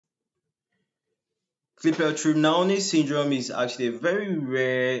Klippel-Trenaunay syndrome is actually a very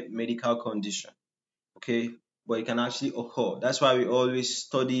rare medical condition, okay, but it can actually occur. That's why we always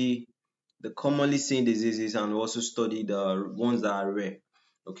study the commonly seen diseases and also study the ones that are rare,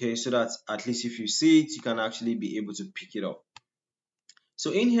 okay, so that at least if you see it, you can actually be able to pick it up.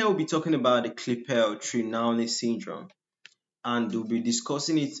 So in here, we'll be talking about the Klippel-Trenaunay syndrome, and we'll be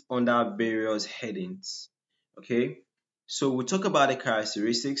discussing it under various headings, okay. So we'll talk about the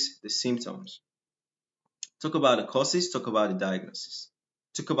characteristics, the symptoms, talk about the causes, talk about the diagnosis,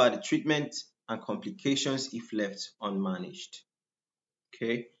 talk about the treatment and complications if left unmanaged.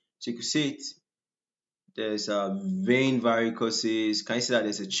 Okay, so you can see it. There's a vein varicoses. Can you see that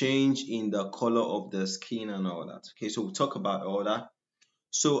there's a change in the color of the skin and all that? Okay, so we'll talk about all that.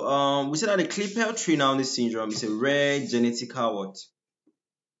 So we said that the Klippel-Trenaunay syndrome is a rare genetical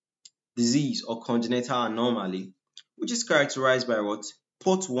disease or congenital anomaly, which is characterized by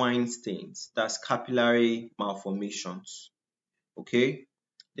port wine stains. That's capillary malformations. Okay,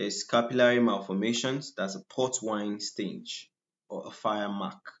 there's capillary malformations. That's a port wine stage or a fire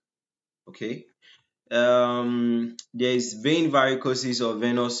mark. Okay, there's vein varicoses or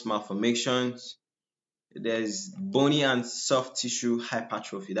venous malformations. There's bony and soft tissue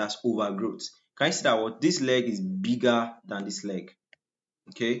hypertrophy. That's overgrowth. Can you see that this leg is bigger than this leg?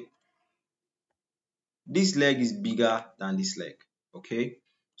 Okay, this leg is bigger than this leg. Okay,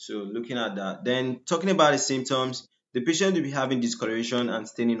 so looking at that, then talking about the symptoms, the patient will be having discoloration and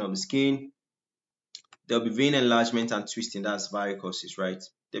staining of the skin. There'll be vein enlargement and twisting, that's varicoses, right?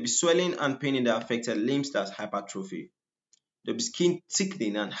 There'll be swelling and pain in the affected limbs, that's hypertrophy. There'll be skin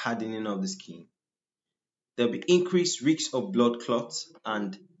thickening and hardening of the skin. There'll be increased risk of blood clots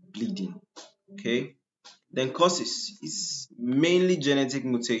and bleeding. Okay. Then causes is mainly genetic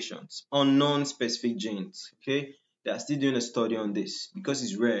mutations, unknown specific genes. Okay. They are still doing a study on this because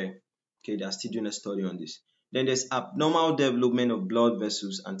it's rare. Okay, they are still doing a study on this. Then there's abnormal development of blood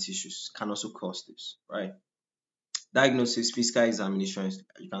vessels and tissues can also cause this, right? Diagnosis, physical examinations,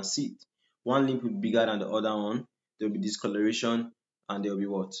 you can see it. One limb will be bigger than the other one. There will be discoloration and there will be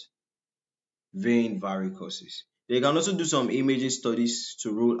what? Vein varicoses. They can also do some imaging studies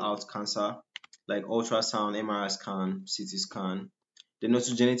to rule out cancer, like ultrasound, MRI scan, CT scan. Then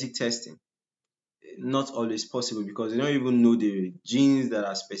also genetic testing. Not always possible because they don't even know the genes that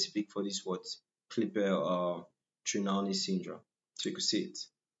are specific for this Klippel-Trenaunay syndrome. So you can see it.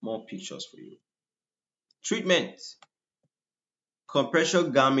 More pictures for you. Treatment: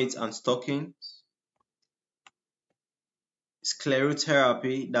 compression garments and stockings,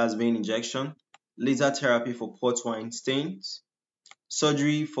 sclerotherapy, that's vein injection, laser therapy for port wine stains,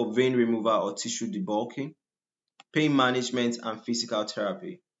 surgery for vein removal or tissue debulking, pain management and physical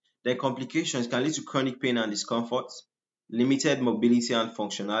therapy. Then complications can lead to chronic pain and discomfort, limited mobility and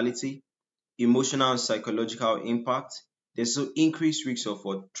functionality, emotional and psychological impact. There's also increased risk of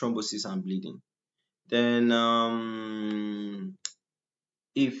thrombosis and bleeding. Then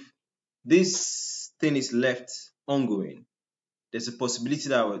if this thing is left ongoing, there's a possibility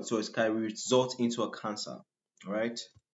that it can result into a cancer. All right.